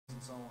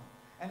and so on.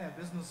 And our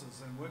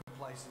businesses and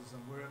workplaces and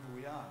wherever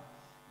we are.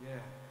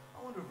 Yeah. I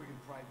wonder if we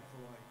could pray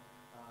before I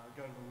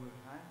go to the Word.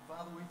 Hey?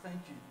 Father, we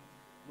thank you,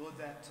 Lord,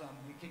 that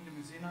your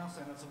kingdom is in us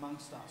and it's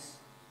amongst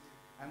us.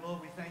 And Lord,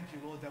 we thank you,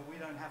 Lord, that we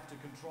don't have to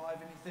contrive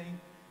anything.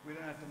 We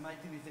don't have to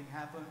make anything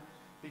happen,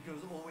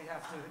 because all we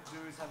have to do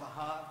is have a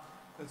heart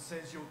that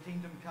says, your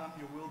kingdom come,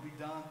 your will be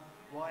done,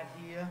 right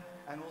here,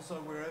 and also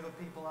wherever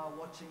people are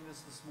watching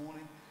this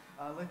morning.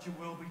 Let your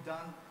will be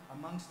done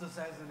amongst us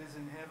as it is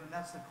in heaven.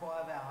 That's the cry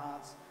of our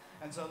hearts.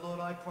 And so, Lord,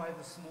 I pray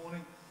this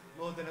morning,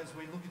 Lord, that as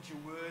we look at your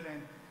word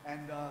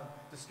and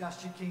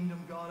discuss your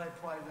kingdom, God, I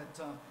pray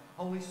that,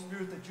 Holy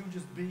Spirit, that you'll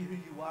just be who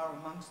you are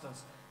amongst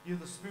us.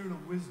 You're the Spirit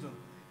of wisdom.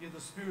 You're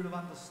the Spirit of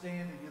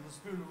understanding. You're the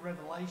Spirit of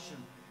revelation.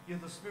 You're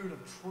the Spirit of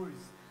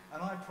truth.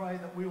 And I pray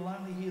that we will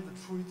only hear the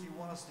truth you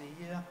want us to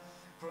hear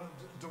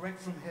direct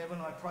from heaven.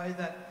 I pray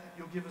that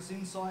you'll give us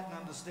insight and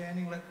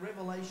understanding. Let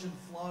revelation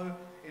flow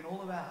in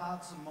all of our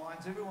hearts and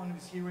minds, everyone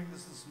who's hearing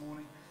this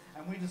morning.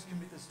 And we just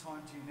commit this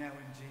time to you now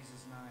in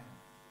Jesus' name.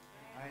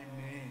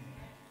 Amen.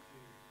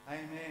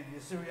 Amen.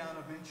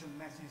 Siriana mentioned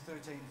Matthew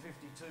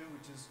 13:52,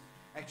 which is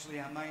actually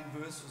our main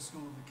verse for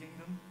School of the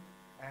Kingdom.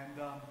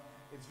 And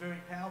it's very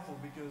powerful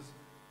because,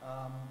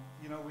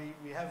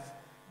 we have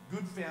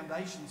good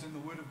foundations in the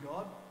Word of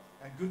God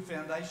and good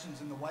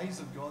foundations in the ways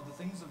of God, the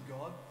things of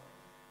God.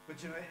 But,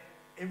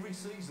 every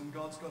season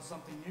God's got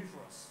something new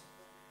for us.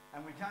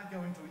 And we can't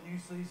go into a new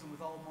season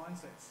with old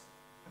mindsets.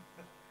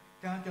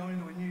 Can't go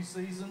into a new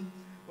season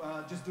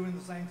just doing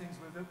the same things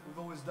we've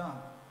always done.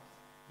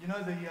 You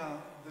know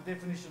the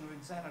definition of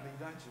insanity,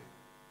 don't you?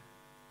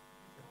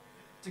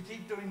 To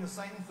keep doing the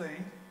same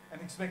thing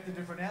and expect a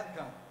different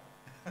outcome.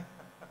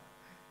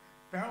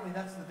 Apparently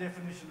that's the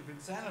definition of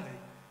insanity,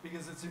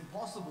 because it's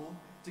impossible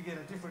to get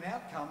a different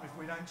outcome if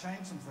we don't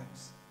change some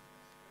things.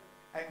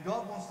 And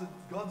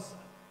God's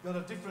got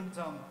a different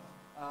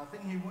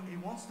thing he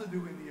wants to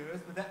do in the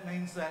earth, but that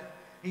means that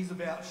he's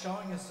about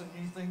showing us some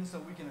new things so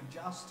we can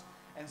adjust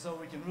and so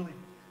we can really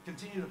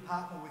continue to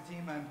partner with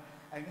him and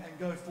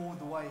go forward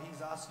the way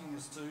he's asking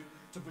us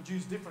to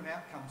produce different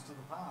outcomes to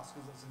the past,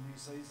 because it's a new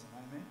season.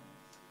 Amen.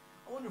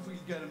 I wonder if we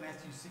could go to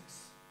Matthew 6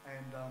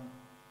 and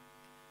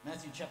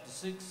Matthew chapter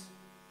 6.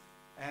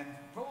 And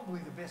probably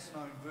the best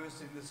known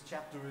verse in this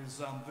chapter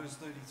is verse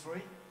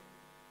 33,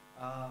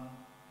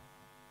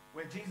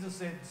 where Jesus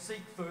said,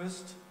 seek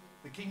first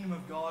the kingdom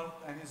of God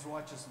and his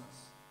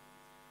righteousness.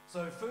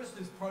 So first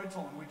is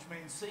proton, which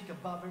means seek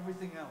above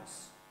everything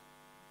else.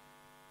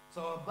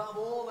 So above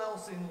all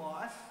else in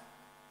life,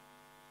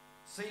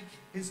 seek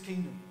his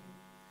kingdom.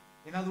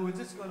 In other words,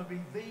 it's got to be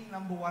the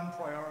number one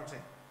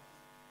priority.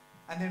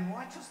 And then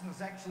righteousness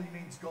actually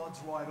means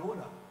God's right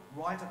order,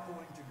 right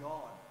according to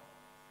God.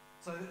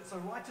 So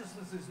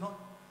righteousness is not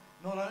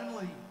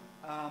only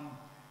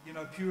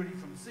purity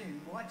from sin.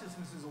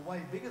 Righteousness is a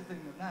way bigger thing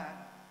than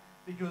that,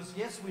 because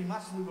yes, we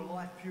must live a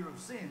life pure of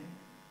sin,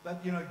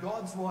 but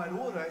God's right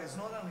order is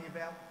not only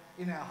about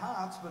in our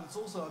hearts, but it's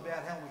also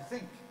about how we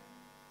think,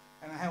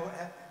 and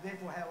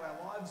therefore how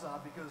our lives are,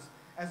 because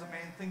as a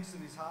man thinks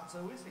in his heart,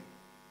 so is he.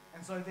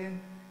 And so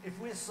then, if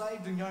we're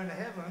saved and going to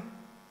heaven,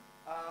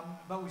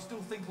 but we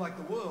still think like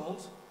the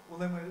world, well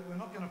then we're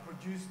not going to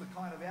produce the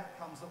kind of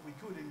outcomes that we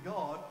could in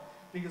God,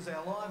 because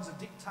our lives are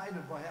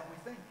dictated by how we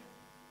think.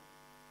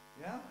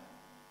 Yeah?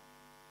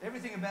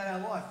 Everything about our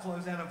life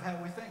flows out of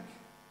how we think.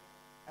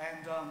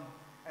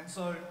 And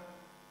so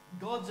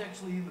God's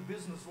actually in the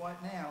business right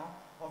now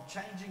of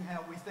changing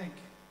how we think.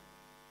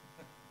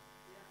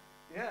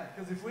 Yeah,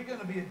 because if we're going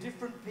to be a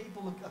different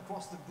people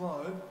across the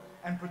globe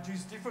and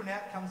produce different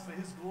outcomes for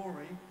his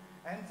glory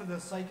and for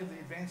the sake of the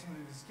advancement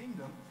of his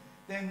kingdom,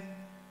 then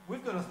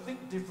we've got to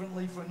think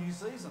differently for a new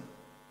season.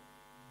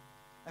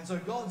 And so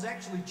God's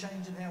actually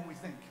changing how we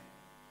think.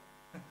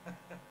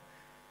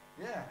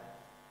 Yeah.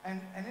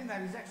 And in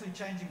that, he's actually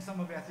changing some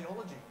of our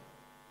theology.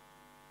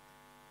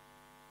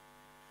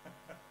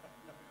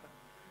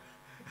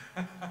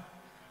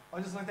 I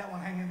just let that one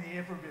hang in the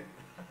air for a bit.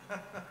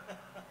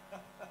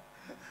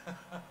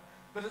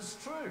 But it's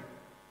true.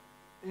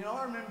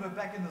 I remember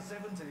back in the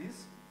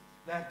 70s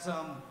that,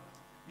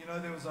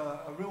 there was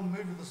a real move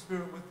of the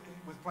Spirit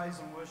with praise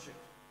and worship,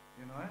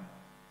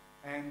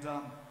 And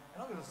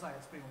I've got to say,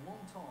 it's been a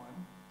long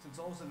time since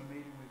I was in a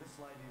meeting where this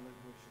lady led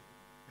worship.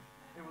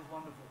 It was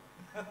wonderful.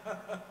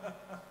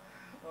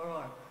 All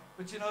right.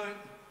 But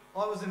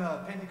I was in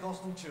a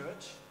Pentecostal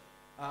church,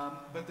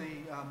 but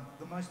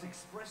the most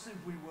expressive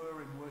we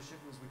were in worship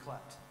was we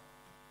clapped,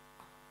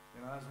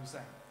 as we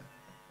sang.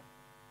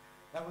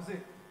 That was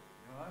it,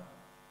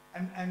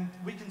 And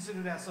we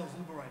considered ourselves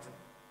liberated.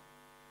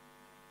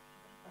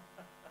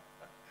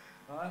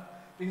 Right?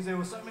 Because there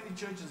were so many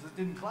churches that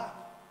didn't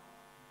clap.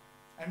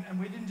 And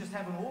we didn't just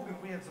have an organ,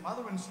 we had some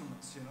other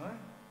instruments,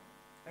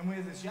 And we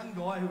had this young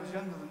guy who was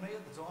younger than me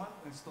at the time,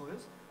 and still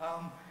is.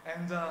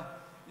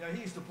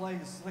 He used to play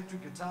his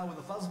electric guitar with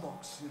a fuzz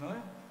box,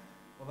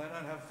 Well, they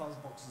don't have fuzz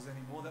boxes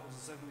anymore, that was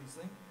a 70s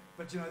thing.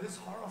 But, this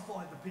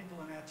horrified the people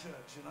in our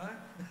church,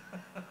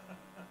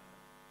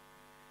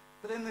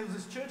 But then there was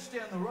this church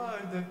down the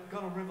road that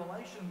got a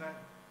revelation that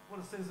what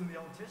it says in the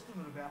Old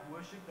Testament about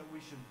worship, that we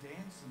should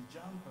dance and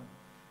jump and,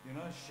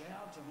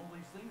 shout and all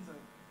these things,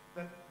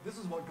 that this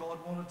is what God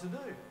wanted to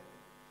do.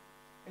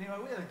 Anyway,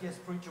 we had a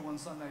guest preacher one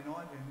Sunday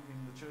night in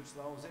the church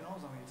that I was in. I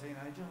was only a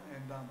teenager,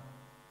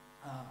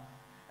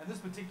 and this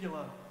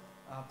particular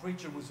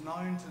preacher was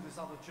known to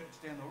this other church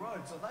down the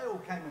road, so they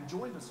all came and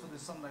joined us for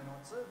this Sunday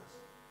night service.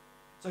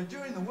 So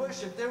during the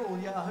worship, they're all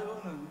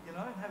yahooing and,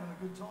 having a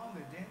good time.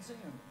 They're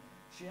dancing and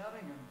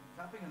shouting and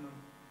clapping,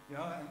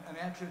 and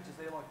our church is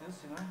there like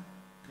this,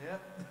 Yeah.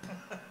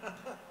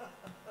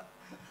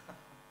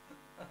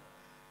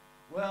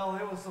 Well,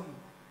 there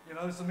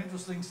was some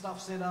interesting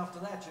stuff said after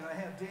that.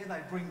 How dare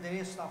they bring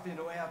their stuff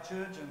into our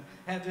church, and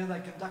how dare they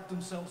conduct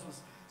themselves with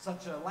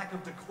such a lack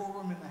of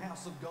decorum in the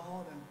house of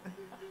God. And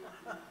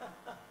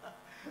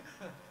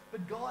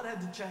but God had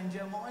to change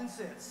our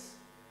mindsets.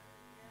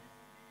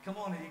 Come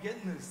on, are you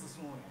getting this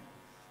morning?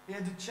 He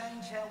had to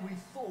change how we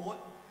thought,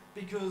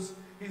 because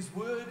His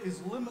word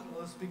is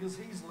limitless because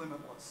He's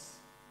limitless.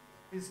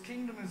 His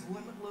kingdom is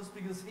limitless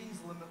because He's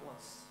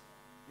limitless.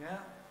 Yeah?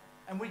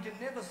 And we can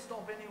never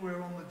stop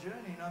anywhere on the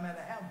journey, no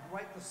matter how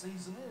great the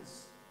season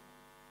is.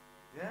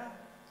 Yeah?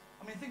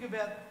 I mean, think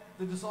about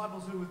the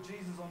disciples who were with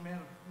Jesus on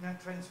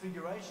Mount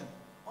Transfiguration.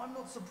 I'm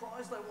not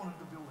surprised they wanted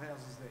to build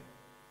houses there.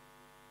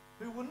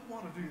 Who wouldn't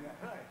want to do that?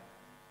 Hey,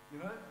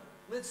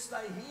 let's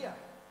stay here.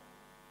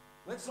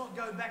 Let's not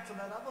go back to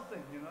that other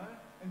thing,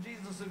 And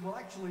Jesus said, well,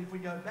 actually, if we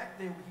go back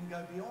there, we can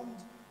go beyond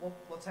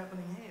what's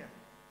happening here.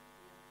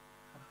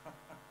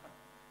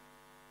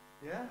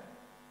 Yeah?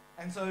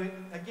 And so,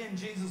 again,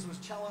 Jesus was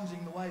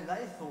challenging the way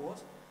they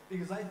thought,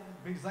 because they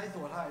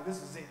thought, hey,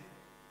 this is it.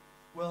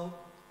 Well,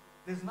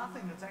 there's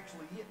nothing that's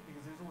actually it,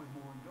 because there's always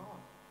more in God.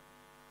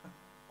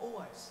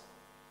 Always.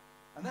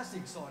 And that's the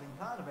exciting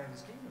part about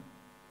His kingdom,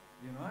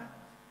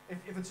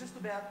 If it's just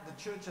about the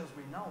church as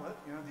we know it,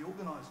 the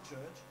organised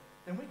church,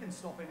 then we can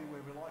stop anywhere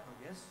we like,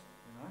 I guess,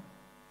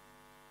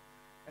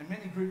 And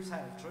many groups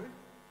have, true,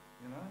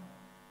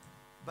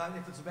 But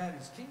if it's about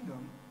His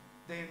kingdom,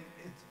 then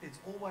it's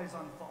always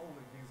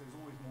unfolding, because there's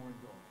always more in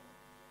God.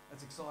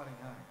 That's exciting,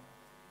 hey?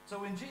 So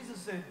when Jesus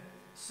said,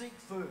 seek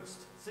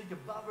first, seek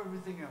above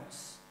everything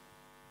else,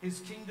 His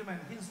kingdom and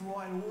His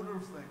right order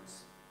of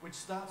things, which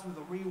starts with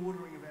a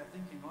reordering of our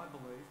thinking, I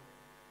believe,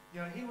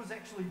 He was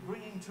actually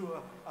bringing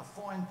to a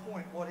fine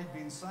point what He'd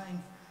been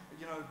saying,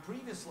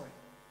 previously.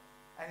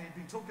 And He'd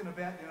been talking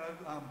about,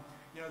 that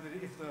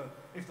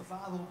if the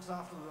Father looks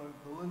after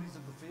the lilies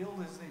of the field,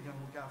 isn't He going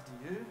to look after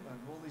you? And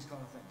all these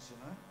kind of things,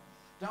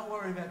 Don't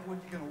worry about what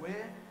you're going to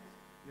wear,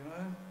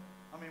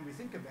 I mean, we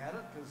think about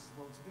it because,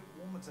 well, it's a bit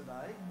warmer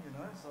today,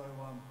 so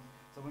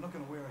we're not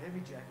going to wear a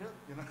heavy jacket,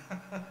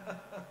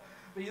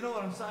 But you know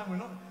what I'm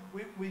saying?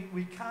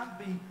 We can't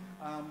be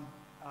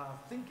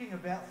thinking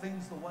about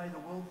things the way the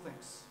world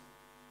thinks,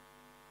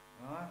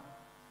 right?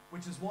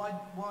 Which is why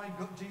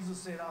Jesus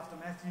said after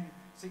Matthew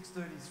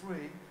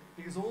 6:33,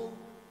 because all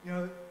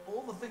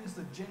the things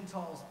that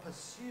Gentiles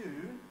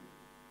pursue,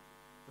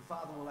 the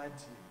Father will add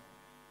to you.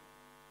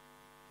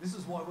 This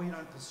is why we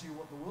don't pursue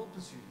what the world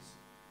pursues.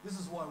 This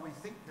is why we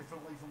think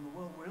differently from the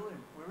world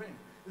we're in.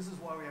 This is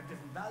why we have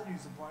different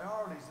values and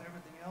priorities and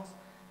everything else,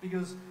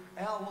 because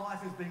our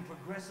life is being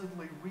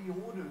progressively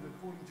reordered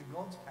according to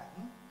God's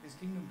pattern, His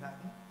kingdom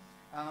pattern.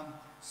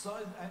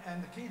 And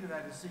the key to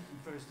that is seeking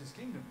first His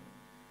kingdom.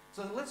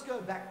 So let's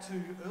go back to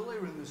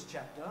earlier in this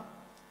chapter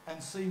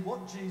and see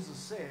what Jesus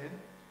said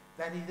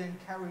that He then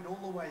carried all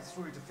the way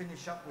through to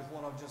finish up with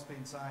what I've just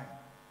been saying.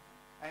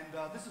 And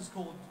this is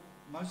called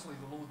mostly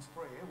the Lord's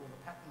Prayer, or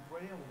the pattern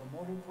prayer, or the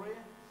model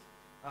prayer.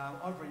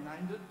 I've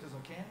renamed it because I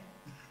can.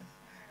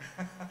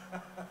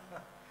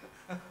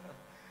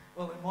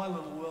 Well, in my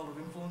little world of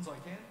influence, I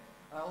can.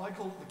 I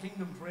call it the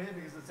kingdom prayer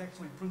because it's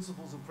actually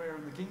principles of prayer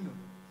in the kingdom.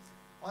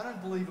 I don't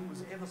believe it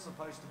was ever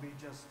supposed to be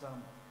just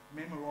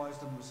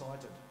memorized and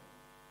recited.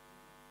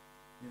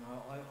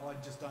 I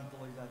just don't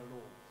believe that at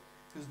all.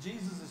 Because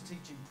Jesus is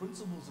teaching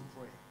principles of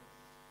prayer.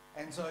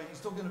 And so He's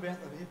talking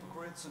about the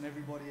hypocrites and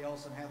everybody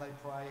else and how they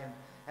pray and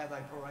how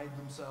they parade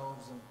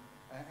themselves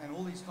and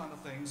all these kind of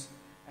things.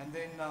 And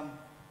then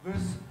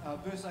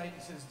verse 8,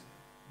 He says,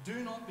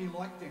 do not be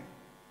like them.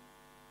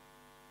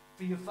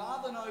 For your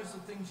Father knows the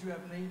things you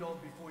have need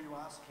of before you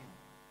ask Him.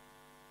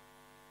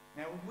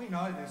 Now, we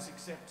know this,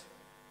 except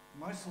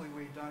mostly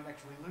we don't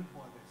actually live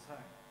by this,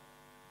 hey?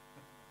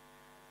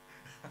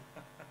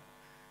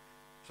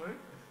 True?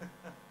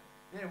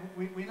 Yeah,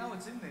 we know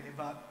it's in there,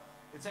 but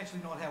it's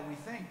actually not how we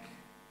think.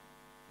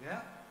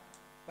 Yeah?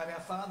 But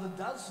our Father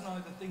does know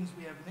the things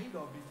we have need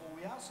of before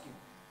we ask Him.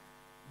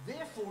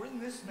 Therefore, in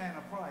this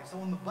manner pray. So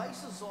on the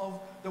basis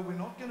of that we're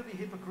not going to be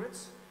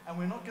hypocrites, and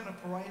we're not going to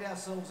parade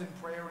ourselves in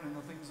prayer and in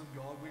the things of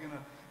God. We're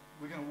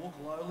going to walk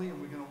lowly,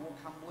 and we're going to walk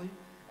humbly,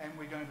 and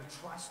we're going to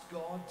trust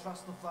God,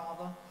 trust the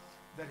Father,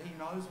 that He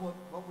knows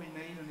what we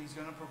need and He's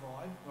going to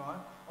provide, right?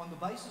 On the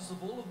basis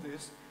of all of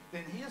this,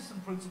 then here's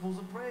some principles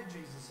of prayer,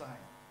 Jesus is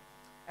saying.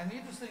 And the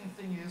interesting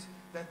thing is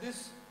that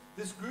this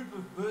group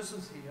of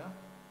verses here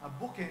are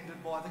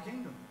bookended by the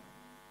kingdom.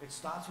 It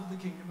starts with the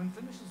kingdom and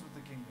finishes with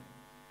the kingdom.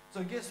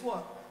 So guess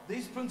what?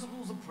 these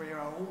principles of prayer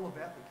are all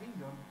about the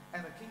kingdom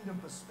and a kingdom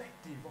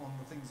perspective on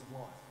the things of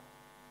life.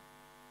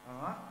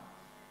 All right?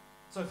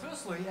 So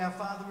firstly, our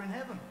Father in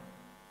heaven.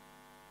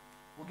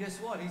 Well, guess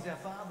what? He's our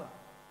Father.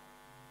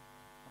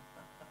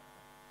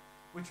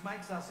 Which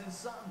makes us his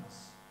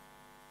sons.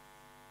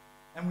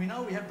 And we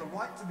know we have the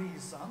right to be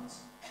his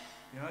sons.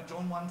 You know,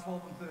 John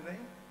 1:12 and 13.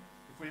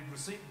 If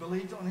we've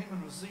believed on him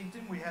and received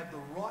him, we have the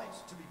right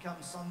to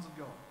become sons of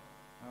God.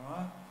 All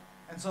right?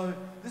 And so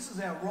this is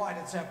our right,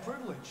 it's our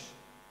privilege.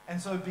 And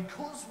so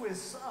because we're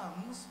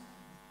sons,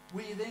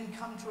 we then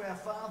come to our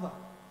Father.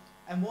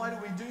 And why do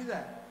we do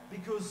that?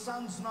 Because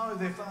sons know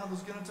their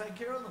father's going to take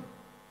care of them.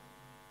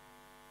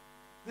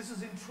 This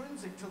is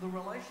intrinsic to the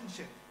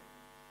relationship.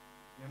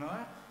 You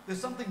know? There's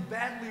something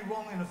badly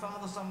wrong in a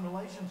father-son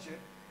relationship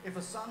if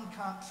a son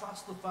can't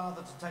trust the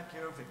father to take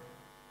care of him.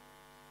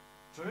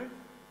 True?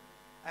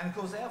 And of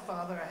course our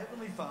Father, our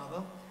Heavenly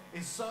Father,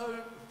 is so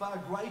far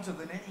greater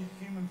than any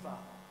human father.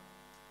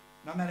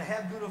 No matter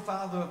how good a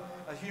father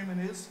a human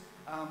is,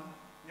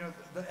 you know,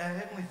 our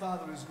Heavenly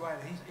Father is greater.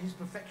 He's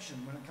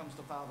perfection when it comes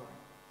to fathering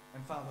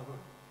and fatherhood.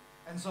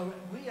 And so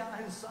we are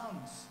his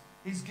sons.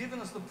 He's given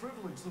us the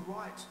privilege, the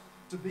right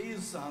to be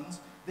his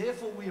sons.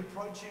 Therefore we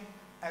approach him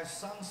as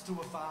sons to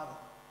a father.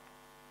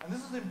 And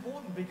this is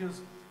important because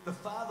the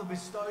Father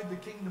bestowed the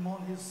kingdom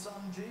on his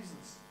son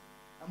Jesus.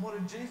 And what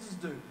did Jesus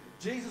do?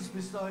 Jesus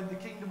bestowed the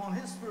kingdom on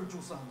his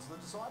spiritual sons, the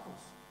disciples.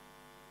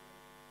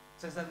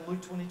 It says that in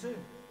Luke 22.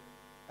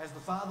 As the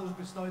Father has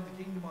bestowed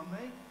the kingdom on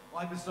me,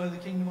 I bestow the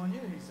kingdom on you,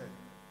 he said.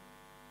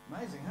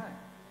 Amazing, hey?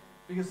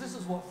 Because this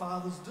is what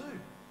fathers do.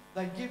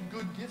 They give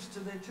good gifts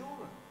to their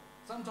children.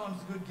 Sometimes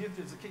the good gift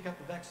is a kick up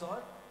the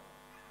backside.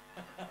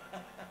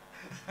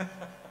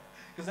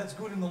 Because that's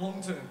good in the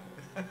long term.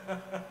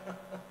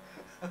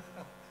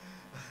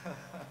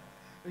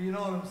 But you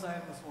know what I'm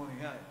saying this morning,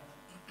 hey?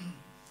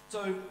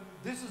 So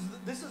this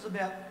is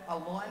about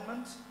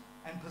alignment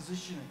and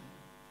positioning.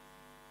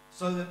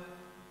 So that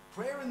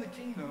prayer in the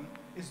kingdom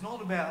is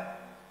not about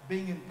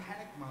being in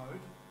panic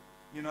mode,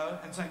 you know,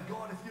 and saying,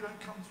 God, if you don't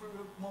come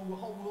through, my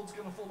whole world's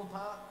going to fall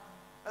apart.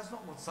 That's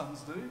not what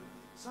sons do.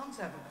 Sons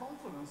have a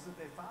confidence that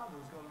their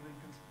father's got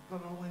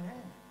it all in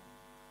hand.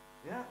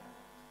 Yeah?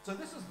 So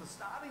this is the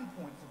starting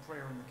point for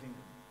prayer in the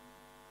kingdom.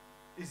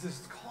 Is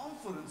this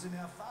confidence in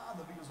our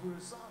Father because we're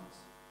his sons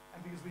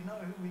and because we know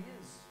who he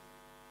is.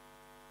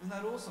 Isn't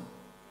that awesome?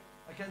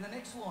 Okay, the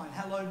next line,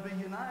 hallowed be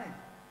your name.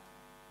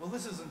 Well,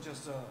 this isn't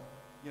just a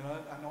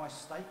nice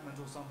statement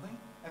or something.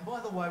 And by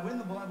the way, when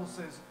the Bible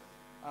says,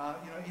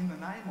 in the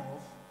name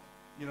of,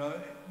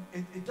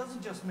 it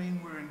doesn't just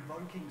mean we're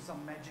invoking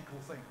some magical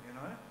thing, you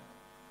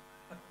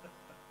know.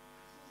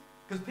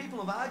 Because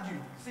people have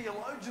argued,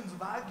 theologians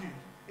have argued,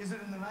 is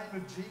it in the name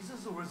of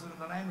Jesus or is it in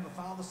the name of the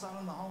Father, Son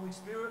and the Holy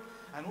Spirit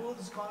and all of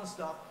this kind of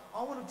stuff.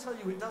 I want to tell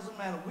you, it doesn't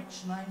matter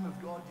which name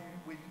of God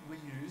we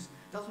use.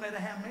 It doesn't matter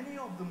how many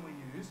of them we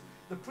use.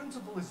 The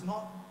principle is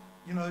not,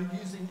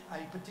 using a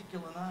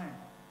particular name.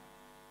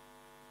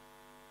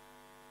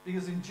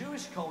 Because in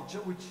Jewish culture,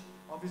 which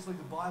obviously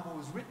the Bible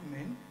was written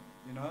in,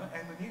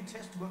 and the New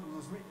Testament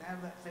was written out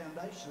of that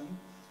foundation,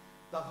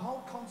 the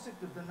whole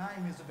concept of the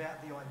name is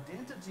about the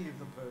identity of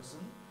the person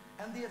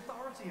and the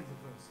authority of the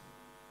person.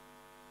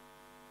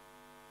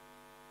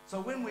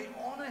 So when we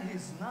honour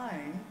his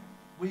name,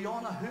 we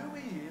honour who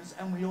he is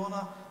and we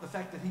honour the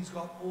fact that he's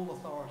got all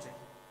authority.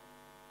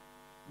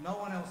 No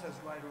one else has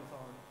greater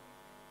authority.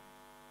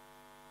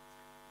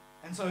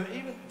 And so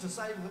even to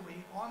say that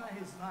we honour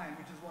his name,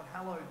 which is what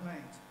hallowed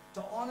means,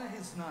 to honour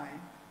his name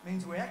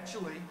means we're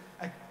actually,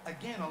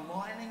 again,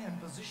 aligning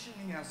and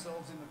positioning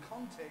ourselves in the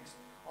context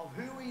of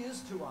who he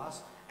is to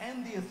us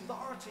and the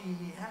authority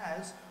he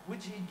has,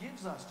 which he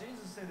gives us.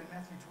 Jesus said in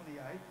Matthew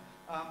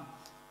 28,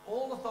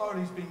 all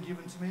authority has been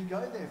given to me,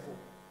 go therefore.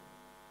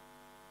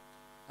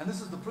 And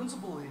this is the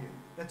principle here,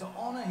 that to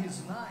honour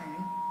his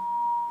name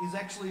is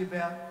actually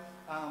about,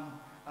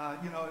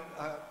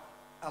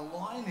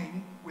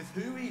 aligning with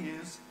who he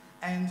is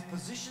and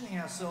positioning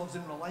ourselves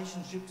in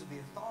relationship to the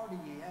authority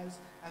he has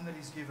and that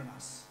he's given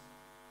us.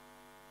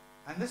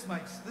 And this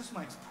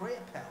makes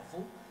prayer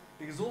powerful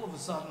because all of a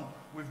sudden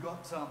we've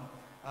got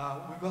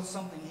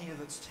something here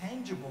that's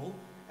tangible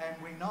and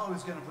we know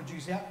is going to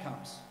produce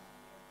outcomes.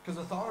 Because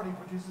authority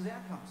produces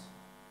outcomes.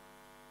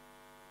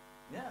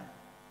 Yeah.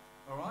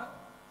 All right?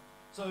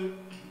 So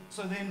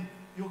then,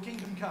 your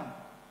kingdom come.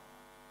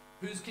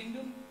 Whose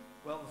kingdom?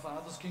 Well, the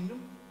Father's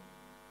kingdom.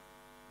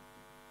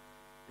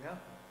 Yeah.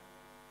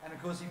 And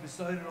of course, he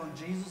bestowed it on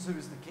Jesus, who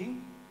is the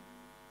King.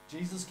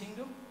 Jesus'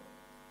 kingdom.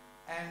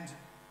 And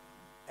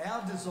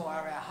our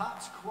desire, our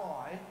heart's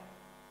cry,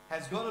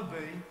 has got to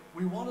be,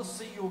 we want to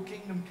see your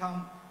kingdom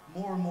come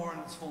more and more in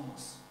its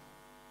fullness.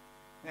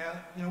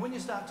 Now, when you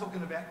start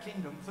talking about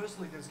kingdom,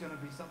 firstly, there's going to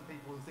be some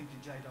people who think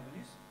you're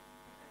JWs.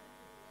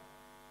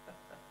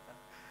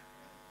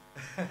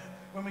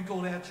 When we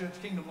called our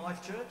church Kingdom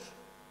Life Church,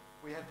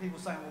 we had people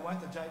saying, well,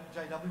 won't the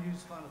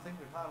JWs kind of think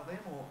we're part of them?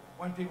 Or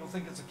won't people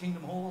think it's a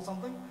Kingdom Hall or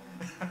something?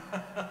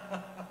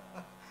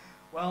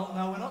 Well,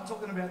 no, we're not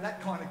talking about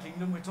that kind of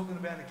kingdom. We're talking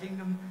about a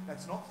kingdom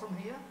that's not from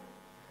here.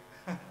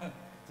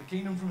 It's a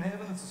kingdom from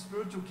heaven. It's a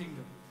spiritual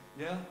kingdom.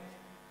 Yeah?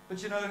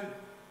 But you know,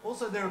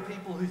 also there are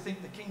people who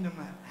think the kingdom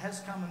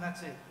has come and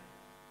that's it.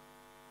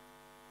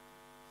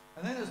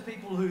 And then there's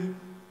people who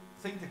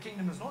think the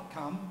kingdom has not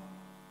come.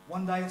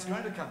 One day it's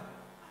going to come.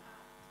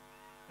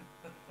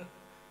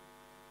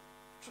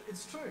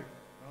 It's true,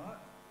 right?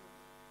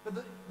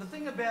 But the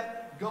thing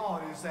about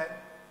God is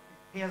that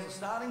He has a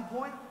starting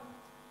point,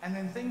 and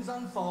then things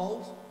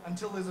unfold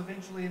until there's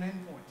eventually an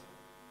end point.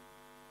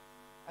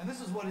 And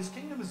this is what His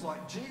kingdom is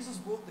like. Jesus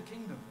brought the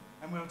kingdom.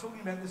 And we were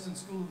talking about this in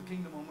School of the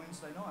Kingdom on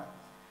Wednesday night.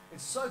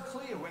 It's so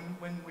clear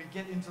when we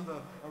get into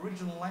the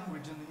original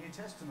language in the New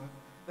Testament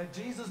that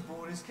Jesus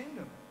brought His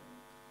kingdom.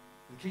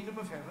 The kingdom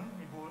of heaven,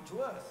 He brought it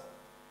to earth.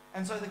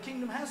 And so the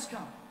kingdom has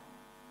come.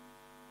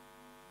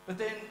 But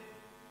then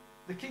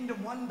the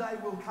kingdom one day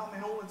will come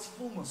in all its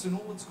fullness, in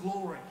all its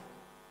glory.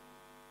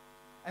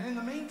 And in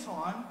the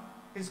meantime,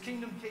 His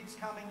kingdom keeps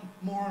coming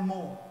more and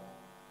more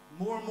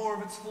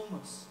of its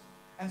fullness.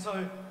 And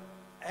so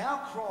our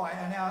cry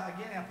and our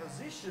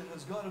position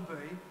has got to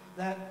be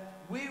that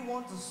we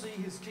want to see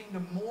His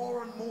kingdom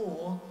more and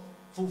more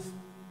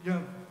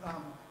fulfilling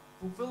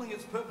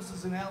its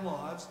purposes in our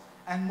lives,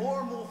 and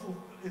more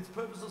its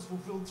purposes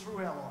fulfilled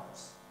through our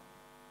lives.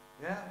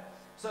 Yeah?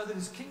 So that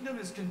His kingdom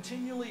is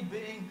continually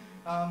being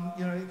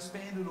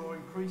expanded or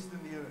increased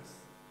in the earth.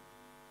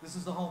 This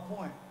is the whole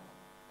point.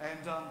 And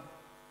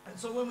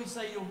so when we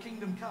say your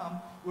kingdom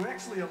come, we're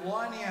actually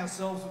aligning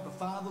ourselves with the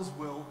Father's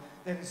will,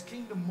 that His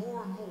kingdom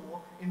more and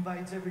more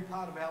invades every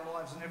part of our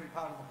lives and every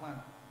part of the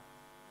planet.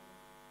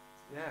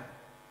 Yeah.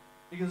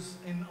 Because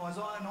in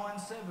Isaiah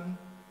 9:7,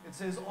 it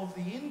says, of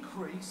the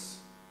increase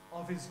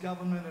of His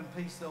government and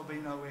peace there'll be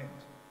no end.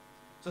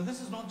 So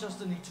this is not just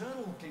an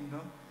eternal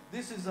kingdom.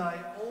 This is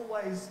a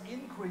always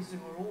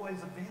increasing or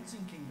always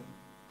advancing kingdom.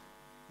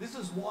 This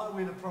is why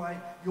we're to pray,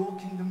 your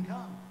kingdom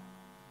come.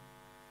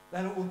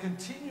 That it will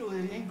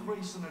continually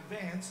increase and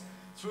advance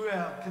through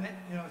our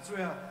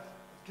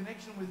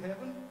connection with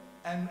heaven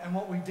and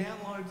what we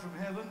download from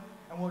heaven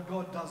and what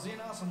God does in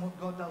us and what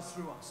God does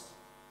through us.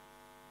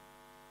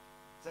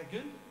 Is that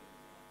good?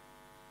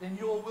 Then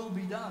your will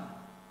be done.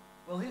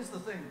 Well, here's the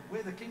thing.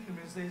 Where the kingdom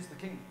is, there's the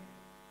king.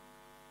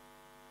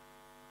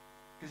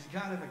 Because you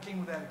can't have a king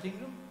without a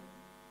kingdom,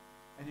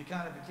 and you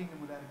can't have a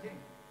kingdom without a king.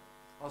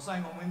 I was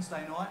saying on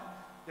Wednesday night,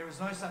 there is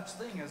no such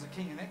thing as a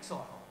king in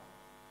exile.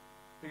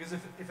 Because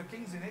if a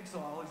king's in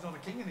exile, he's not a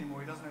king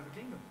anymore. He doesn't have a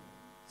kingdom.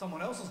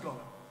 Someone else has got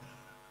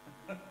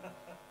it.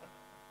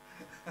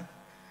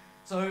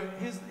 So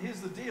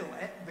here's the deal.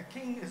 The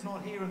king is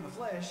not here in the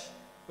flesh,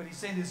 but He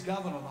sent His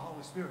governor, the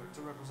Holy Spirit,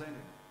 to represent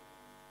Him.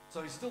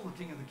 So He's still the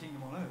king of the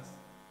kingdom on earth.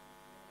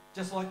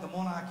 Just like the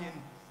monarch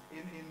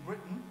in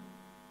Britain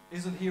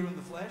isn't here in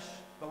the flesh,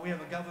 but we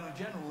have a Governor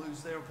General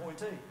who's their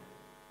appointee.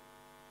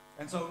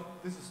 And so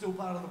this is still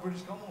part of the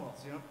British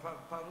Commonwealth,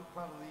 part of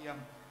the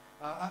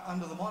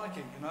under the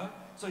monarchy,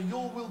 So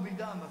your will be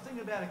done. The thing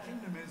about a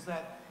kingdom is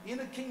that in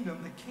a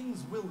kingdom, the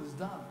king's will is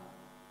done.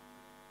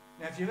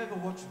 Now, if you've ever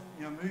watched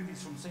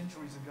movies from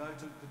centuries ago,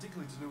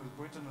 particularly to do with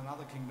Britain and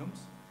other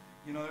kingdoms,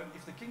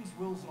 if the king's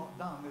will's not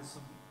done, there's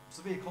some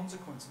severe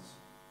consequences.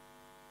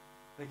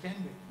 There can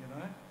be,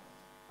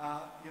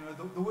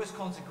 the worst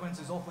consequence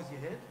is off with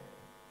your head.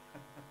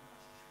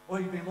 Or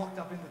you'd be locked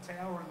up in the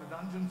tower or in the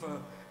dungeon for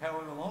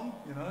however long,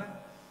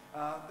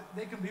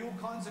 There can be all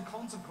kinds of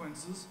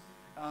consequences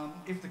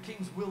if the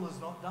king's will is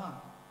not done.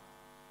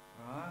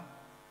 Right?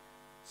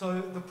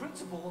 So the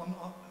principle,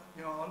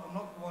 I'm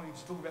not wanting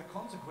to talk about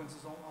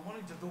consequences, I'm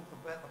wanting to talk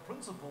about the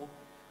principle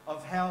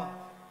of how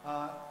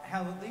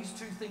that these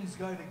two things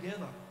go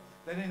together.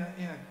 That in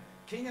a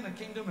king and a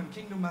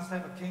kingdom must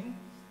have a king,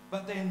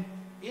 but then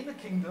in a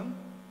kingdom,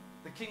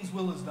 the king's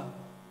will is done.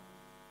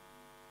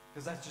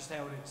 Because that's just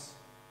how it is.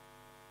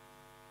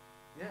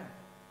 Yeah.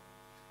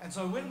 And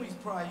so when we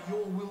pray,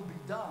 your will be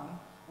done,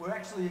 we're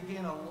actually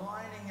again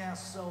aligning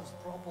ourselves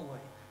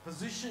properly,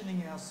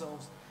 positioning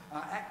ourselves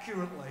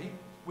accurately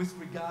with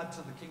regard to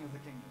the King of the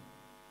kingdom.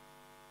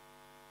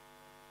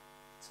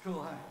 It's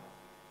cool, hey?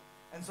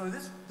 And so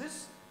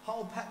this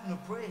whole pattern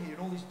of prayer here and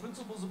all these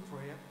principles of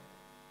prayer,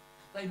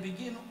 they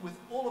begin with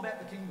all about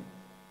the kingdom.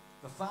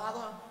 The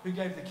Father who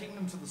gave the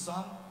kingdom to the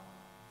Son,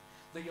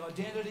 the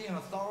identity and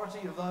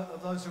authority of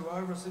those who are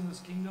over us in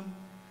this kingdom,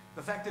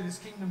 the fact that His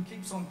kingdom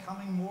keeps on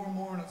coming more and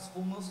more in its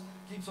fullness,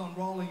 keeps on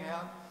rolling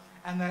out,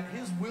 and that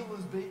His will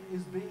is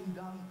being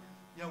done,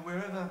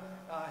 wherever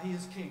He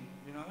is king,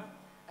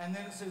 And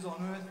then it says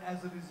on earth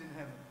as it is in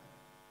heaven.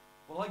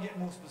 Well, I get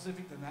more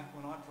specific than that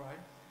when I pray.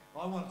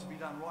 I want it to be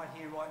done right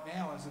here, right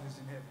now, as it is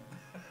in heaven.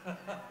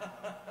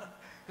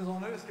 Because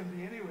on earth can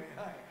be anywhere,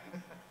 hey?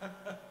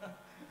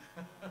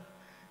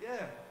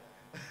 Yeah.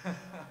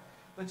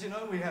 But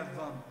we have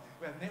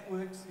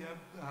networks,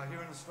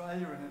 here in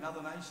Australia and in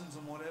other nations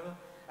and whatever.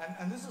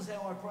 And this is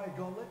how I pray,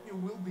 God, let your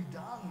will be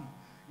done,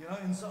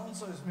 in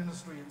so-and-so's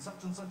ministry, in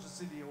such and such a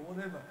city or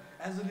whatever,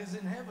 as it is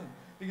in heaven.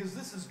 Because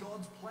this is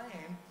God's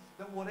plan,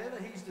 that whatever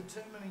he's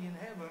determining in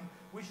heaven,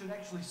 we should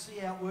actually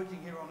see out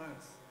working here on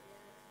earth.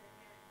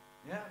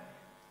 Yeah?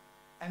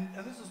 And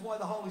this is why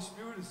the Holy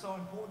Spirit is so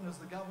important as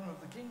the governor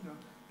of the kingdom,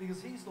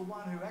 because he's the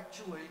one who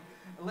actually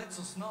lets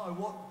us know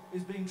what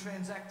is being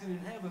transacted in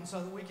heaven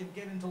so that we can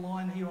get into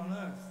line here on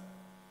earth.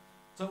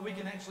 So we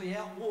can actually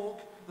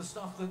outwalk the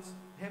stuff that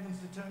heaven's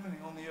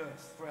determining on the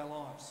earth for our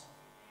lives.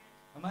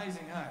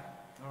 Amazing, hey?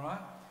 All right?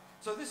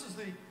 So this is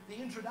the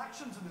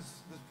introduction to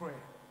this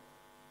prayer,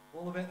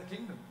 all about the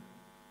kingdom.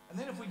 And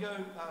then if we go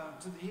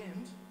to the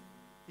end,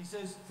 he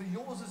says, for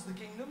yours is the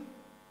kingdom,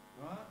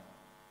 right?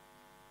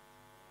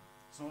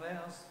 It's not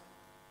ours.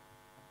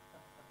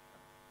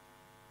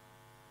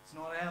 It's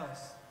not ours.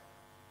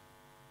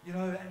 You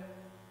know,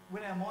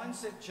 when our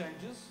mindset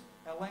changes,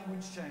 our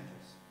language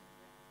changes.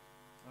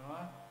 All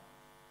right?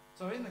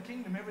 So in the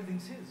kingdom,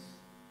 everything's his.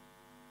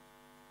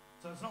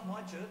 So it's not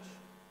my church.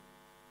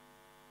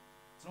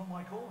 It's not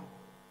my calling.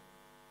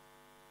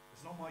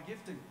 It's not my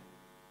gifting.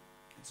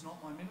 It's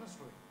not my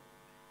ministry.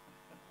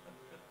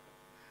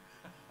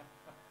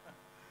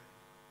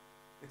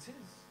 It's his.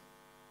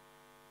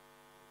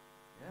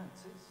 Yeah,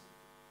 it's his.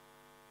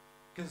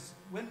 Because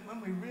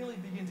when we really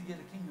begin to get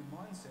a kingdom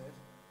mindset,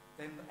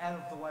 then out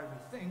of the way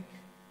we think,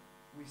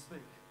 we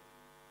speak.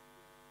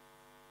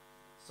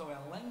 So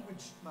our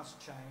language must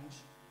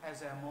change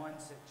as our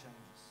mindset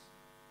changes.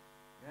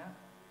 Yeah?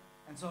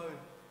 And so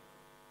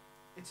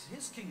it's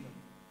his kingdom.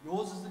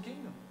 Yours is the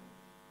kingdom.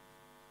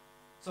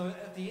 So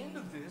at the end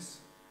of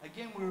this,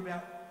 again, we're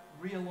about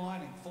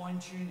realigning,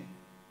 fine-tuning,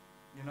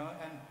 you know,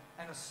 and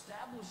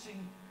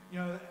establishing, you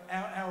know,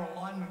 our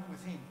alignment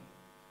with him.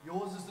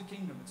 Yours is the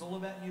kingdom. It's all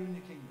about you and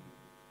your kingdom,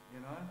 you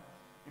know.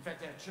 In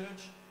fact, our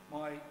church,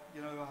 my,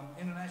 you know,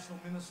 international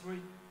ministry,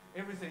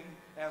 everything,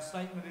 our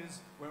statement is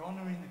we're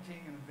honouring the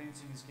king and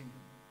advancing his kingdom.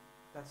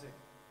 That's it.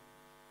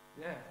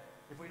 Yeah.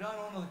 If we don't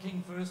honour the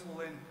king first, well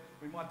then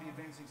we might be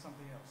advancing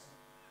something else.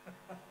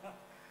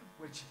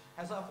 Which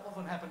has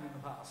often happened in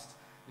the past,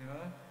 you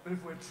know. But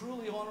if we're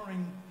truly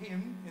honouring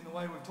him in the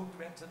way we've talked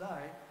about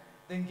today,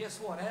 then guess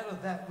what? Out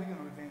of that, we're going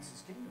to advance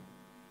his kingdom.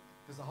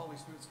 Because the Holy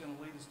Spirit's going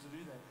to lead us to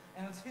do that.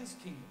 And it's his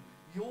kingdom.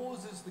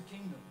 Yours is the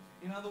kingdom.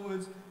 In other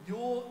words,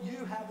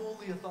 you have all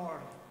the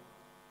authority.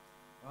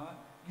 Right?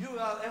 You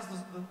are, as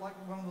like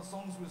one of the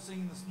songs we were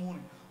singing this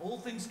morning, all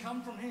things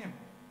come from him.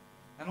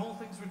 And all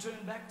things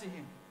return back to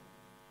him.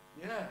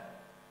 Yeah.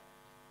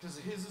 Because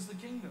his is the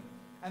kingdom.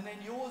 And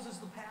then yours is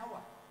the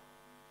power.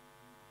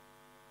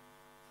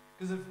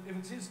 Because if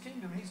it's his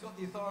kingdom, he's got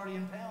the authority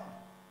and power.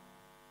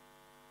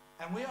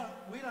 And we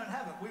don't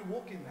have it. We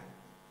walk in that.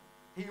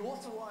 He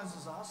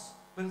authorises us,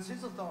 but it's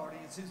his authority,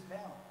 it's his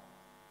power.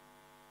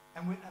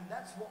 And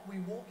that's what we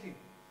walk in.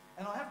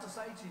 And I have to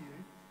say to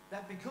you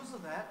that because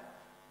of that,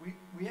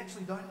 we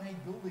actually don't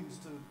need buildings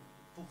to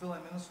fulfill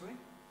our ministry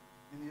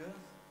in the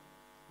earth.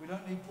 We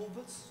don't need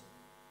pulpits.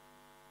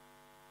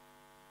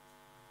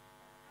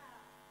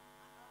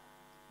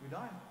 We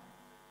don't.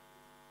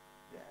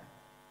 Yeah.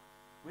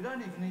 We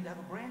don't even need to have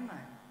a brand name.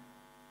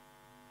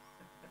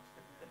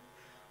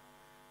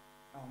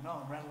 Oh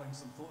no, I'm rattling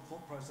some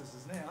thought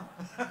processes now.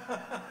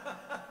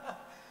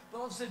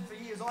 But I've said for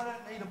years, I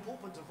don't need a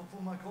pulpit to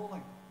fulfill my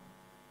calling.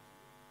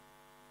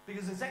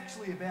 Because it's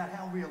actually about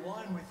how we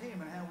align with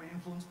him and how we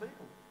influence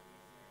people.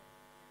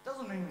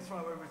 Doesn't mean we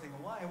throw everything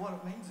away. What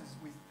it means is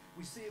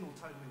we see it all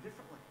totally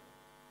differently.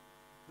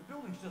 The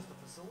building's just a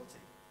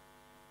facility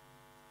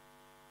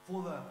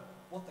for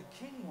what the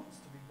king wants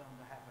to be done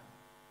to happen.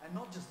 And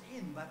not just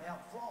in, but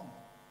out from.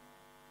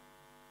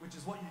 Which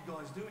is what you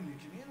guys do in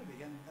your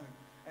community and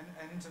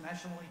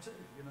internationally too,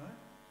 you know.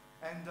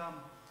 And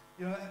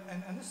you know,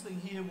 and this thing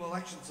here, well,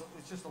 actually,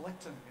 it's just a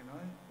lectern, you know.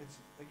 It's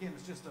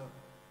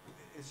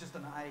just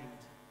an aid.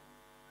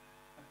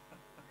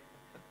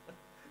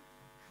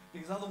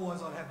 Because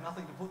otherwise, I'd have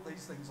nothing to put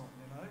these things on,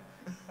 you know.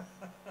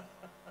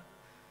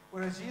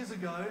 Whereas years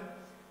ago,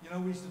 you know,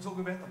 we used to talk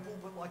about the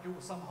pulpit like it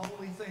was some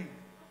holy thing.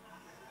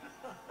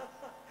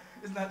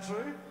 Isn't that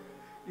true?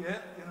 Yeah,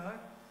 you know.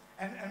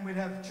 And we'd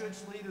have church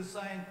leaders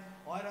saying,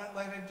 I don't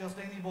let just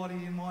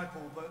anybody in my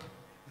pulpit.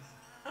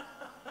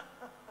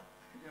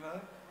 You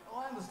know,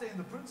 I understand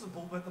the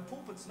principle, but the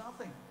pulpit's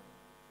nothing.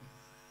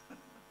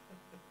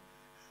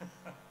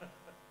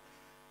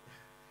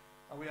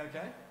 Are we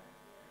okay?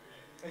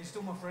 Are you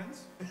still my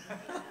friends?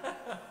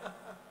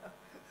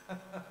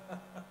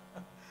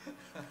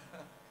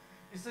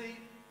 You see,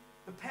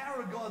 the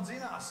power of God's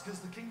in us because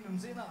the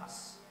kingdom's in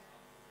us.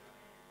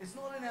 It's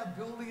not in our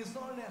building, it's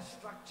not in our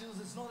structures,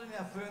 it's not in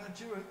our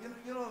furniture.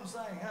 You know what I'm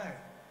saying, hey?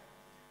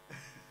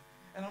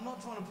 And I'm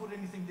not trying to put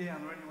anything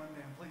down or anyone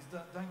down. Please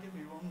don't get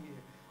me wrong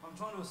here. I'm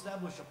trying to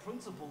establish a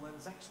principle that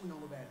is actually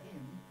all about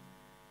him,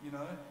 you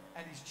know,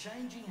 and he's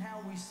changing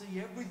how we see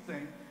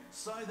everything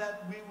so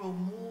that we will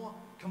more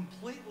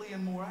completely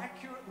and more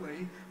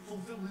accurately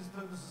fulfill his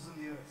purposes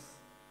in the earth.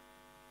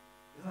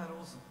 Isn't that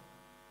awesome?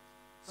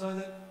 So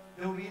that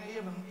there will be an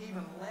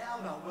even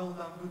louder, well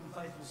done, good and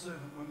faithful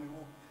servant when we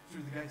walk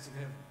through the gates of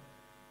heaven.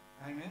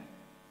 Amen?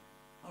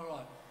 All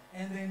right.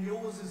 And then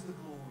yours is the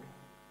glory.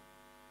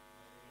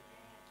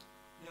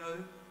 You know,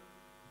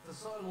 for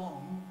so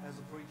long as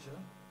a preacher,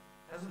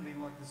 hasn't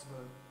been like this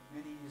for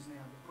many years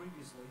now, but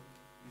previously,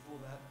 before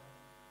that,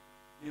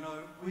 you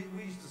know,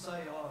 we used to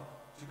say, oh,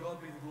 to God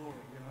be the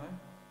glory, you know,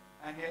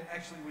 and yet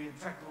actually we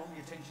attracted all the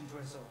attention to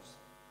ourselves.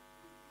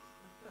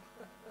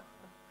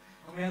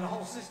 And we had a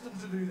whole system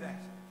to do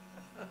that.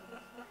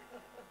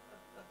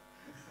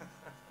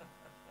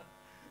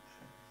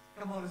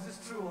 Come on, is this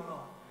true or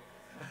not?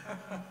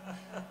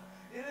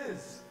 It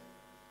is.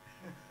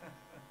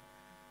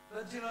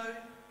 But you know,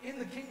 in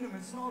the kingdom,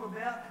 it's not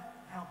about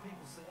how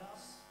people see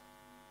us.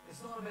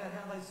 It's not about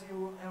how they see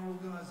our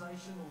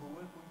organisation or the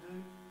work we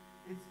do.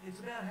 It's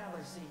about how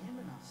they see Him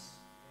in us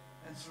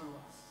and through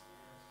us.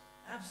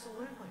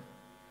 Absolutely,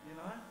 you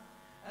know.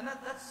 And that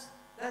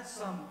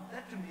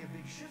can be a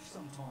big shift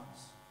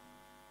sometimes.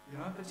 You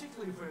know,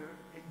 particularly if we're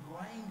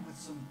ingrained with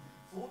some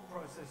thought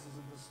processes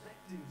and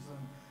perspectives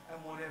and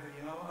whatever,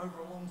 you know, over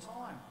a long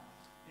time.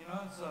 You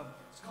know,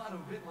 it's kind of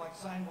a bit like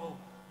saying, well,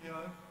 you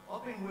know,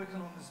 I've been working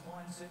on this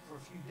mindset for a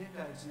few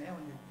decades now,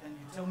 and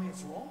you tell me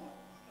it's wrong?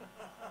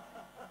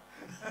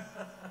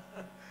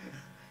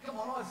 Come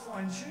on, I've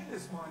fine-tuned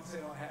this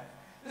mindset I have.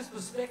 This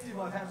perspective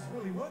I've had has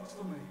really worked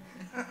for me.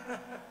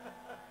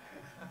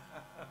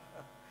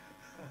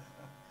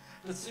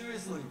 But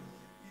seriously,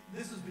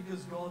 this is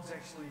because God's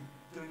actually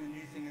doing a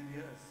new thing in the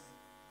earth.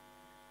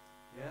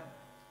 Yeah?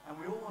 And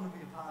we all want to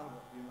be a part of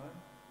it, you know.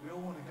 We all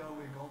want to go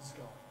where God's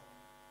going.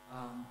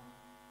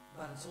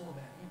 But it's all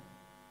about Him.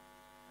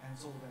 And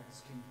it's all about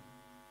His kingdom.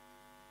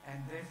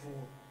 And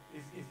therefore,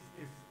 if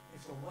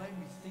the way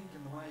we think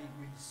and the way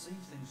we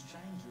perceive things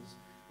changes,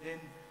 then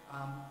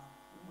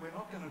we're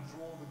not going to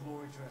draw the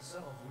glory to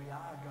ourselves. We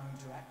are going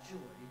to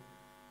actually,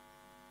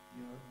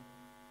 you know,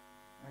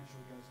 make sure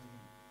it goes to Him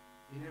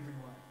in every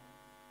way.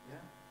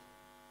 Yeah?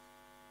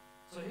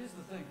 So here's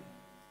the thing.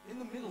 In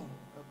the middle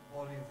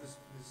body of this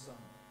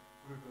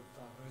group of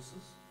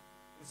verses,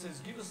 it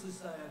says, give us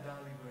this day our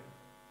daily bread.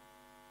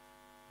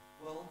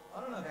 Well, I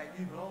don't know about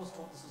you, but I was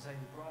taught this is how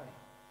you pray.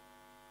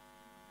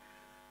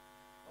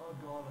 Oh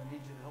God, I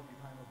need you to help me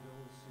pay my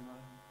bills, you know.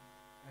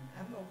 And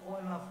haven't got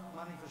quite enough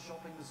money for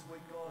shopping this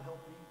week, God,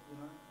 help me, you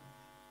know.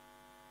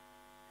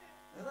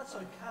 Now that's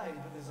okay,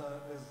 but there's a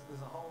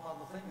whole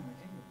other thing in the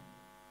kingdom.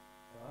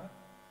 Right?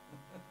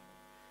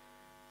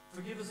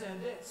 Forgive us our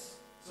debts.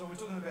 So we're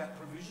talking about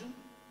provision,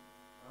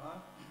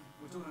 right?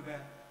 We're talking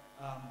about,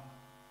 our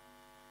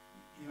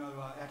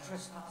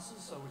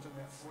trespasses. So we're talking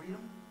about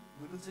freedom,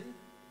 liberty,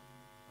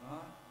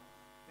 right?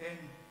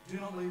 Then do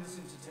not lead us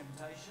into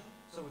temptation.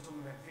 So we're talking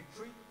about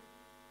victory,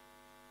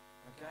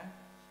 okay?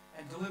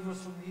 And deliver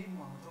us from the evil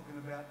one. We're talking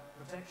about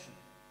protection.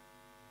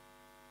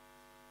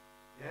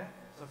 Yeah?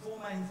 So 4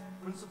 main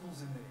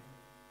principles in there.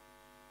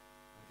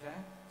 Okay?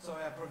 So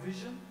our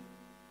provision,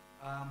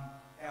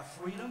 our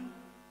freedom,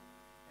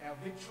 our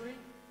victory,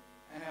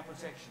 and our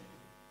protection.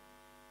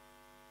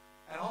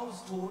 And I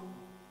was taught,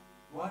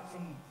 right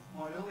from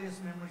my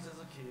earliest memories as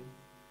a kid,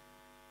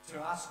 to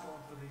ask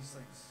God for these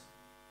things.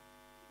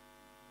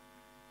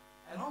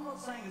 And I'm not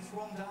saying it's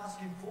wrong to ask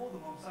Him for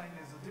them. I'm saying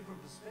there's a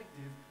different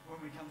perspective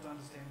when we come to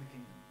understand the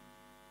kingdom.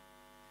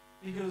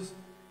 Because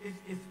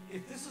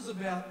if this is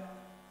about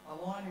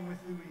aligning with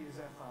who He is,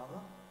 our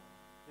Father,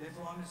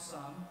 therefore I'm His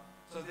Son,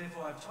 so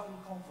therefore I have total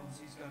confidence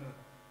He's going to,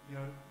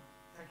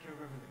 take care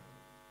of everything.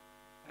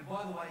 And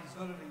by the way, He's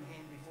got it in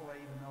hand before I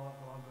even know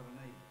what I've got to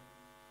need.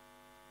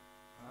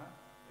 Right?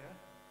 Yeah?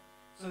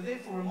 So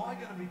therefore, am I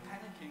going to be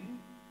panicking,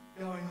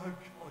 going, oh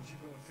God, you've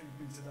got to feed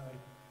me today?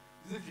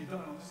 Because if you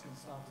don't, I'm just going to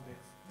starve to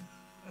death.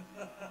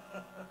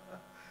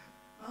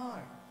 No.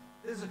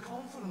 There's a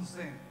confidence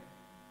then.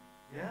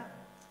 Yeah?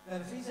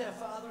 That if He's our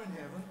Father in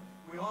heaven,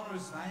 we honour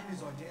His name, His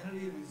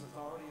identity, and His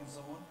authority and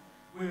so on.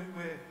 Where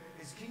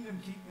His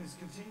kingdom is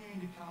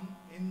continuing to come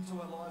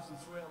into our lives and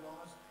through our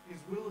lives.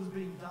 His will is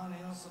being done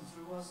in us and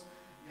through us,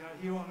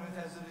 here on earth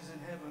as it is in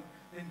heaven.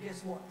 Then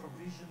guess what?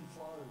 Provision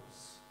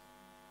flows.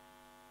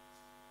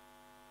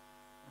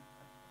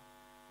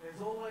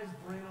 There's always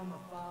bread on the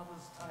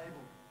Father's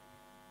table.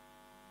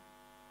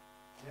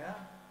 Yeah?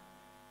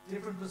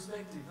 Different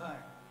perspective, hey?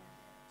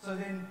 So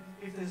then,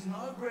 if there's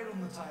no bread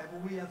on the table,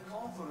 we have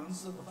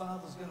confidence that the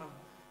Father's going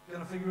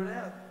to figure it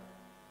out.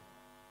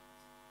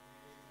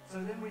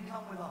 So then we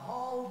come with a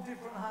whole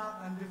different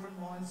heart and different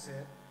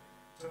mindset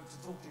to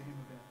talk to Him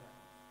about that.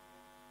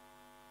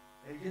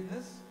 Are you getting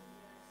this?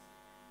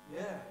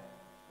 Yeah.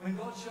 When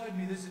God showed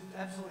me this, it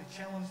absolutely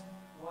challenged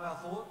the way I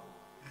thought.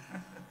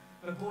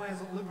 But boy,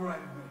 has it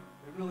liberated me.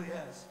 It really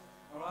has.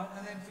 All right?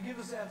 And then forgive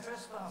us our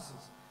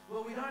trespasses.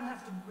 Well, we don't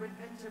have to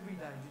repent every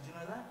day. Did you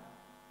know that?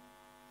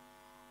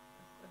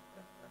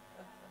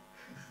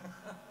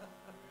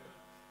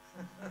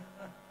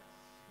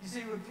 You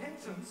see,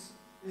 repentance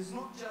is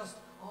not just,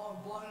 oh,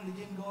 I've blown it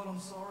again, God, I'm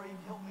sorry,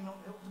 help me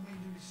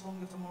to be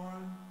stronger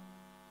tomorrow.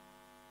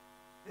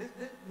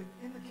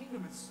 In the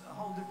kingdom, it's a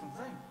whole different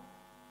thing.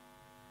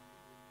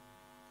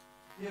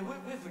 Yeah,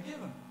 we're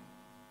forgiven.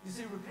 You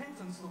see,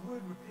 repentance, the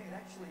word repent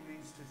actually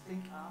means to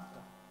think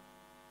after.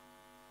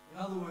 In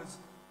other words,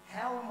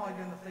 how am I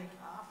going to think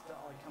after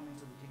I come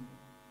into the kingdom?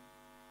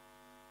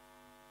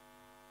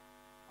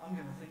 I'm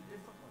going to think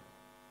differently.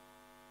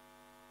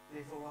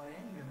 Therefore, I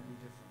am going to be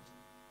different.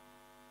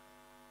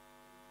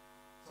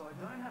 So I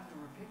don't have to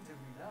repent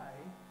every day.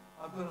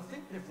 I've got to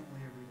think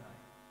differently every day.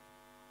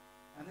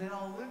 And then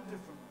I'll live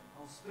differently.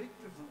 I'll speak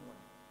differently.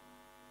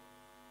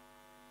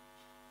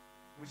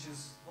 Which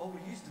is what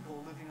we used to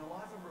call living a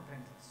life of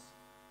repentance.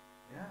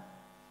 Yeah?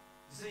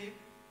 You see,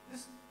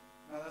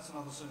 no, that's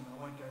another sermon.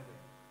 I won't go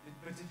there.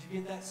 But did you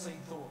get that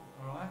seed thought?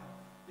 All right?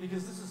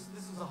 Because this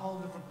is a whole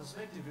different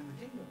perspective in the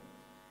kingdom.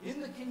 In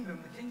the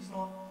kingdom, the king's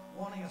not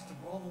wanting us to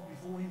grovel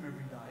before him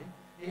every day.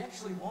 He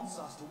actually wants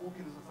us to walk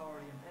in his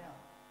authority and power.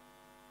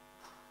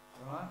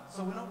 All right?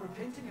 So we're not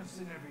repenting of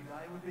sin every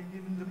day. We've been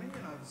given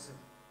dominion over sin,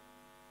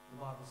 the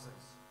Bible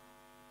says.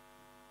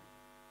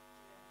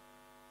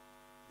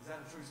 Is that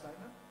a true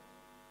statement?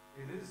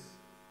 It is.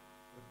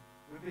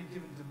 We've been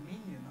given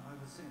dominion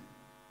over sin.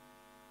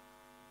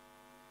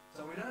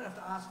 So we don't have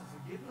to ask for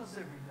forgiveness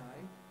every day.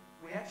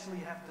 We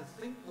actually have to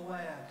think the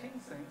way our King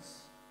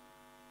thinks,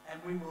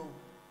 and we will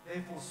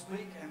therefore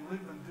speak and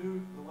live and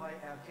do the way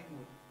our King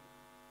would.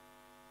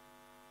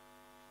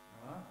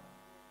 All right?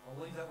 I'll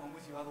leave that one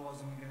with you,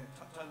 otherwise I'm going to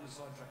get totally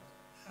sidetracked.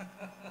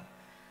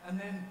 And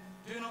then,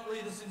 do not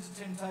lead us into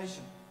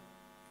temptation.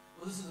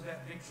 Well, this is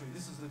about victory.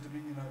 This is the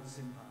dominion over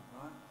sin part,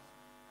 right?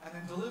 And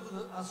then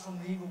deliver us from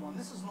the evil one.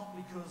 This is not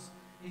because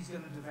he's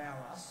going to devour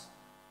us,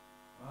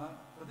 right?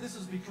 But this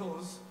is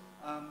because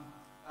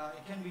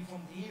it can be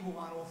from the evil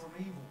one or from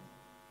evil,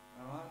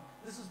 all right?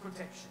 This is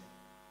protection.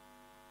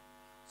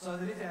 So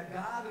that if our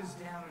guard is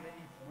down at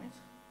any point,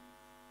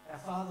 our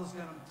Father's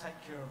going to take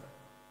care of it.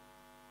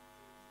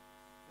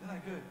 Isn't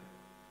that good?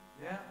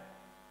 Yeah?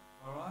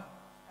 All right?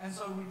 And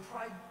so we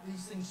pray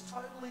these things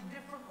totally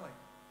differently.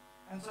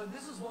 And so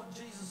this is what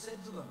Jesus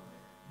said to them.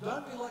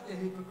 Don't be like the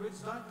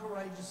hypocrites. Don't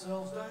parade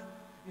yourselves. Don't,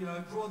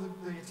 draw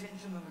the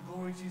attention and the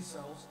glory to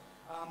yourselves.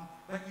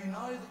 But you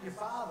know that your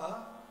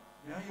Father,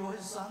 you're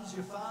his sons,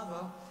 your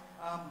Father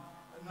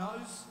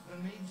knows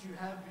the needs you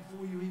have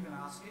before you even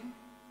ask him.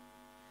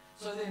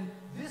 So then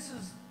this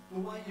is the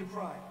way you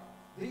pray.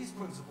 These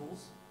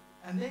principles.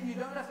 And then you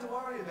don't have to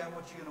worry about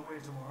what you're going to wear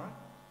tomorrow.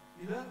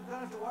 You don't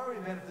have to worry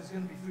about if there's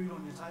going to be food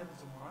on your table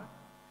tomorrow.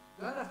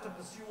 You don't have to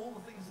pursue all the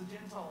things the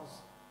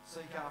Gentiles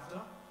seek after.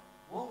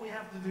 What we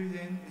have to do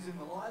then is, in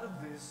the light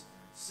of this,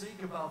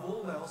 seek above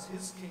all else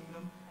his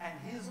kingdom and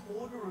his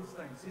order of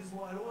things, his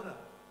right order.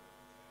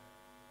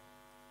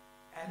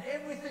 And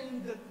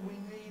everything that we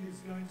need is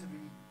going to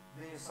be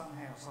there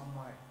somehow, some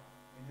way,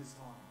 in his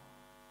time.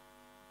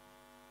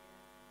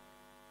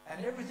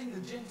 And everything the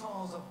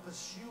Gentiles are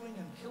pursuing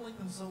and killing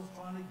themselves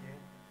trying to get,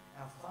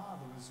 our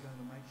Father is going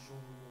to make sure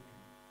we're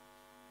walking.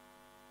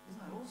 Isn't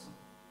that awesome?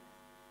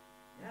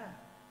 Yeah.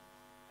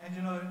 And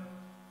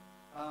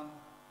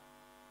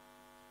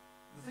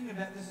the thing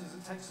about this is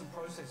it takes some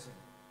processing.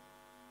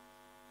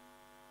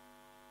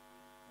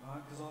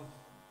 Right? Because I've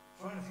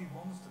thrown a few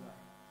bombs today.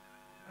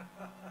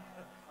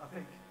 I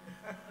think.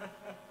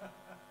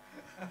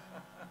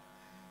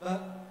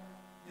 But,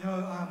 I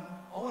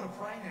want to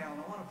pray now, and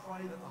I want to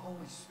pray that the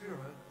Holy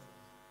Spirit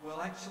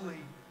will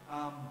actually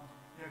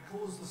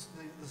cause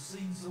the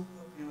seeds of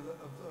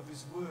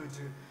his word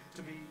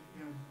to be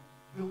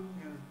built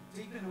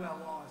deep into our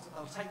lives, that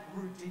they'll take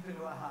root deep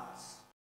into our hearts.